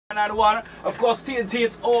And one, of course, TNT,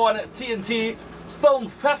 it's on TNT Film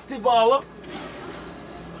Festival.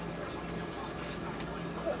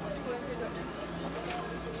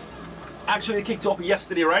 Actually kicked off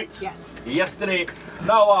yesterday, right? Yes. Yesterday.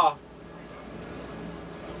 Now,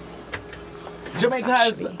 Jamaica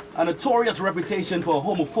has a notorious reputation for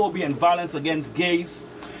homophobia and violence against gays.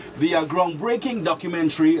 The groundbreaking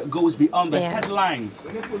documentary goes beyond the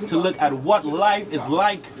headlines to look at what life is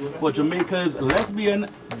like for Jamaica's lesbian,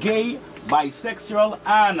 gay, bisexual,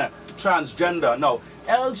 and transgender. Now,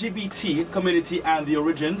 LGBT community and the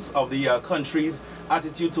origins of the country's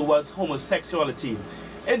attitude towards homosexuality.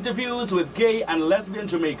 Interviews with gay and lesbian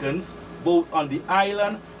Jamaicans, both on the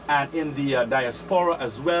island and in the diaspora,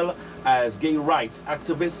 as well as gay rights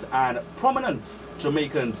activists and prominent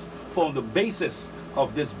Jamaicans, form the basis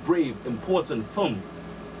of this brave, important film.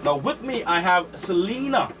 Now with me I have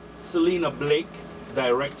Selena Blake,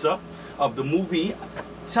 director of the movie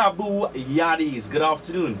Taboo Yaddies. Good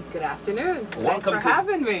afternoon. Good afternoon. Thanks for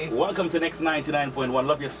having me. Welcome to Next 99.1.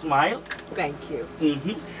 Love your smile. Thank you.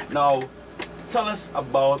 Now, tell us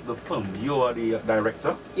about the film. You are the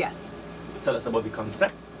director. Yes. Tell us about the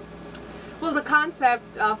concept. Well, the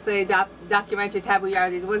concept of the documentary Taboo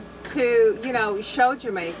Yaddies was to, you know, show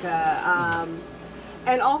Jamaica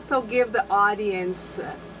and also give the audience,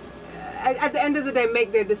 at the end of the day,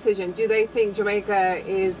 make their decision. Do they think Jamaica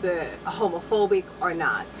is homophobic or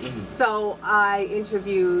not? So I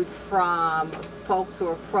interviewed from folks who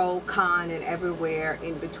are pro, con, and everywhere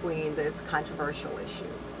in between this controversial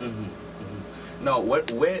issue. Now, when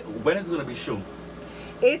is it going to be shown?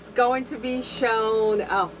 It's going to be shown,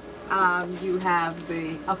 you have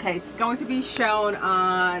the, it's going to be shown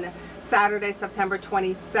on Saturday, September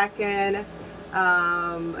 22nd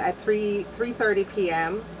at 3:30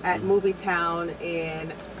 p.m. at Movie Town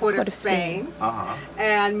in Port of Spain.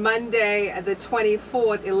 And Monday, the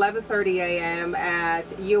 24th, 11:30 a.m. at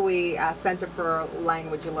UE Center for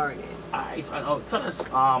Language Learning. Tell us,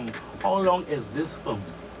 how long is this film?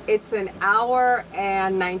 It's an hour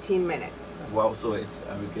and 19 minutes. Wow, so it's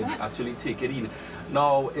we can actually take it in.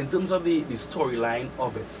 Now, in terms of the storyline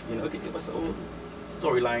of it, you know, give us a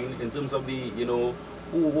storyline in terms of the, you know,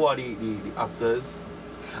 who are the actors?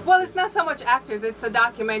 Well, it's not so much actors, it's a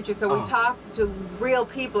documentary, so we talk to real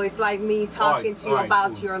people. It's like me talking to you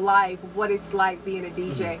about your life, what it's like being a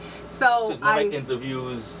DJ. So it's not like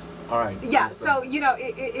interviews. Yeah, so you know,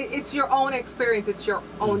 it's your own experience, it's your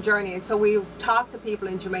own journey, and so we talk to people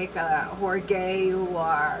in Jamaica who are gay, who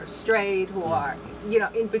are straight, who are, you know,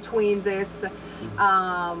 in between this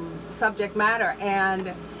subject matter,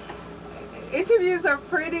 and interviews are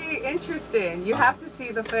pretty interesting. You have to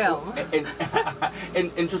see the film. And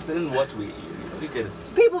interested in what way?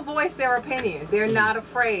 People voice their opinion. They're not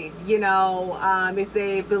afraid, you know, if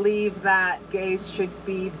they believe that gays should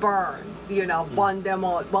be burned, you know, burn them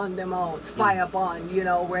out, fire burn, you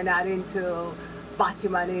know, we're not into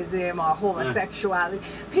Batumanism or homosexuality.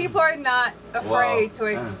 People are not afraid to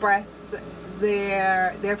express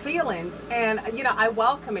their feelings, and, you know, I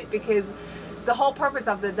welcome it because the whole purpose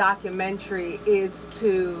of the documentary is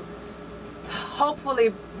to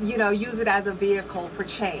hopefully, you know, use it as a vehicle for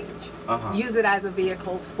change. Use it as a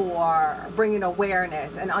vehicle for bringing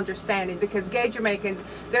awareness and understanding, because gay Jamaicans,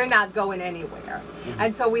 they're not going anywhere.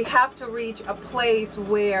 And so we have to reach a place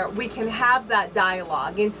where we can have that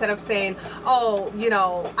dialogue instead of saying, oh, you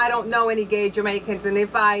know, I don't know any gay Jamaicans, and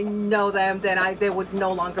if I know them, then they would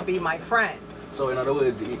no longer be my friends. So in other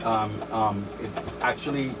words, it's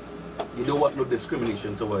actually, you don't want no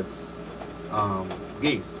discrimination towards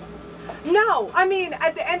gays. No, I mean,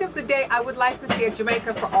 at the end of the day, I would like to see a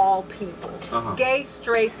Jamaica for all people. Gay,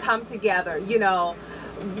 straight, come together, you know,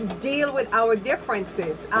 deal with our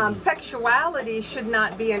differences. Sexuality should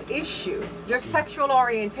not be an issue. Your sexual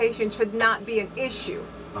orientation should not be an issue.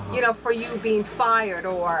 You know, for you being fired,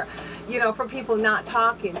 or, you know, for people not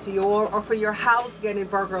talking to you, or for your house getting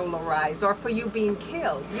burglarized, or for you being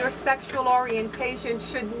killed. Your sexual orientation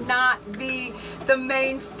should not be the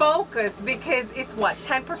main focus, because it's what,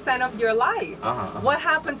 10% of your life. What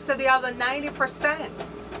happens to the other 90%?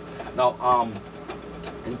 Now,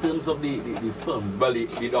 in terms of the film, well,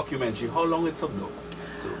 the documentary, how long it took though?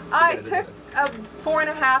 It took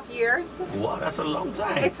 4.5 years. Wow, that's a long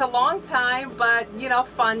time. It's a long time, but, you know,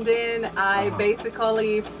 funding, I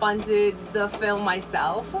basically funded the film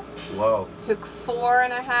myself. Wow. Took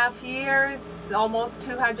 4.5 years, almost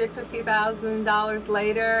 $250,000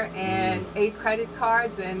 later, and 8 credit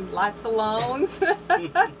cards and lots of loans.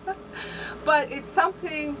 But it's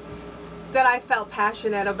something that I felt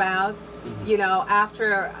passionate about. You know,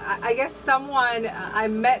 after, I guess someone, I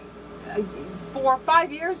met 4 or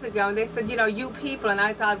 5 years ago, and they said, you know, you people, and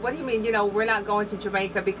I thought, what do you mean, you know, we're not going to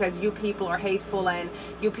Jamaica because you people are hateful and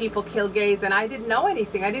you people kill gays, and I didn't know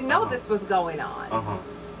anything. I didn't know this was going on.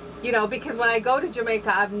 You know, because when I go to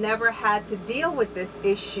Jamaica, I've never had to deal with this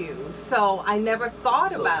issue, so I never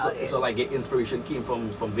thought about it. So like your inspiration came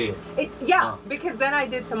from there? Because then I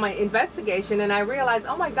did some investigation and I realized,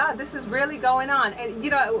 oh my God, this is really going on. And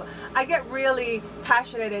you know, I get really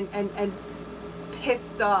passionate and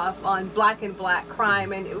pissed off on black and black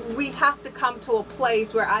crime, and we have to come to a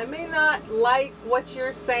place where I may not like what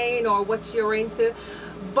you're saying or what you're into,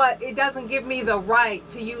 but it doesn't give me the right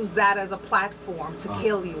to use that as a platform to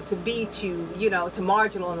kill you, to beat you, you know, to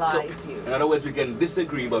marginalize you. In other words, we can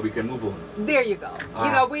disagree, but we can move on. There you go.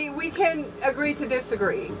 You know, we can agree to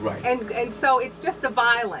disagree. Right. And so it's just the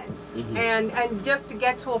violence. And just to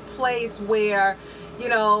get to a place where, you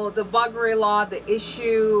know, the buggery law, the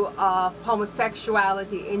issue of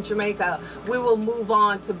homosexuality in Jamaica, we will move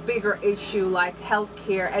on to bigger issue like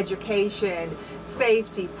healthcare, education,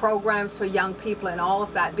 safety, programs for young people and all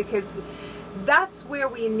of that, because that's where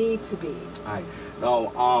we need to be. All right.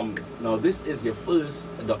 Now this is your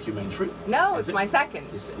first documentary? No, it's my second.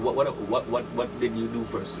 What did you do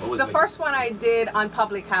first? What was the first one I did on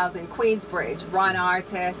public housing, Queensbridge, Ron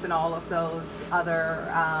Artest and all of those other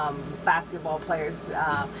basketball players.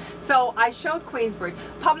 So I showed Queensbridge.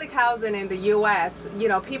 Public housing in the U.S., you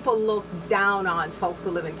know, people look down on folks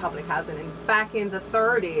who live in public housing. And back in the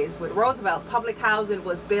 30s with Roosevelt, public housing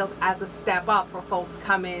was built as a step up for folks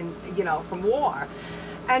coming, you know, from war.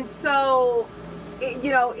 And so,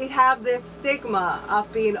 you know, it have this stigma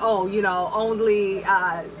of being, oh, you know, only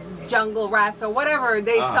jungle rats or whatever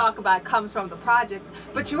they talk about comes from the projects.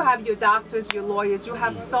 But you have your doctors, your lawyers, you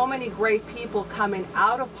have so many great people coming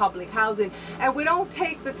out of public housing, and we don't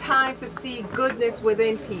take the time to see goodness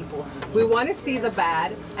within people. We want to see the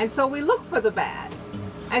bad, and so we look for the bad.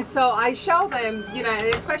 And so I show them, you know, and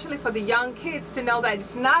especially for the young kids, to know that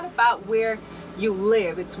it's not about where you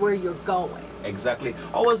live, it's where you're going. Exactly.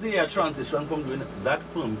 How was the transition from doing that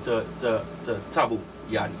film to Taboo,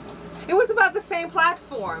 Yardie? It was about the same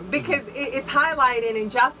platform, because it's highlighting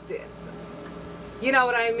injustice. You know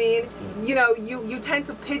what I mean? You know, you tend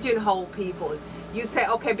to pigeonhole people. You say,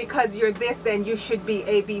 okay, because you're this, then you should be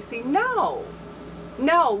ABC. No.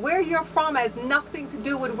 No, where you're from has nothing to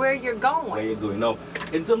do with where you're going. Where you're going. Now,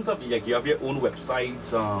 in terms of, like, you have your own website.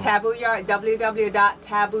 Taboo Yard,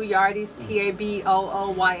 www.tabooyardies,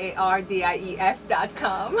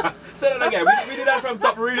 TABOOYARDIES.com. Say that again. We did that from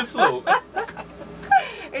top real slow.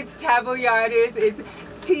 It's Taboo Yardis. It's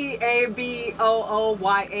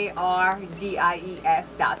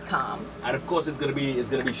TABOOYARDIES.com. And of course, it's gonna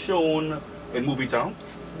be shown in Movie Town.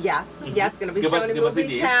 Yes, yes, going to be shown in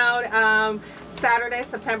Movie Town Saturday,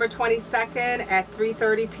 September 22nd at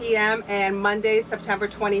 3:30 p.m. and Monday, September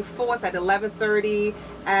 24th at 11:30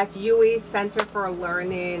 at UE Center for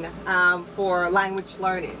Learning, for language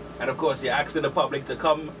learning. And of course, you're asking the public to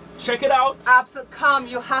come check it out. Absolutely, come.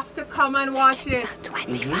 You have to come and watch it.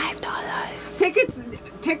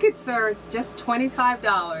 $25. Tickets are just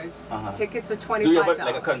 $25. Tickets are $25. Do you have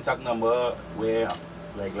like a contact number where,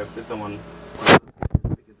 like, let's say someone.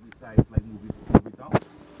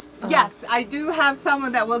 Yes, I do have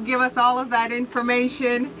someone that will give us all of that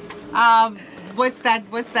information. What's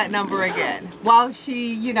that number again? While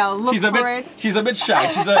she, you know, looks for it. She's a bit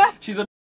shy. She's a